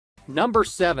Number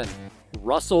 7.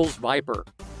 Russell's viper.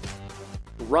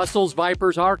 Russell's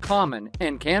vipers are common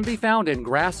and can be found in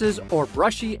grasses or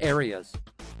brushy areas.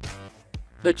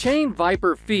 The chain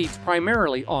viper feeds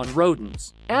primarily on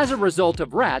rodents, as a result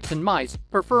of rats and mice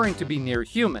preferring to be near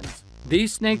humans.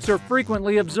 These snakes are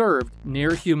frequently observed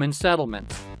near human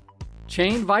settlements.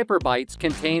 Chain viper bites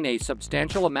contain a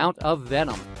substantial amount of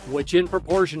venom, which in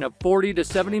proportion of 40 to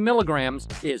 70 milligrams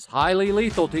is highly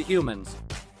lethal to humans.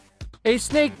 A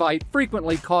snake bite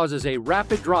frequently causes a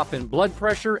rapid drop in blood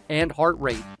pressure and heart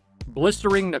rate,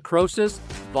 blistering necrosis,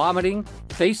 vomiting,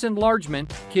 face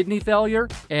enlargement, kidney failure,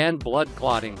 and blood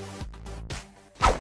clotting.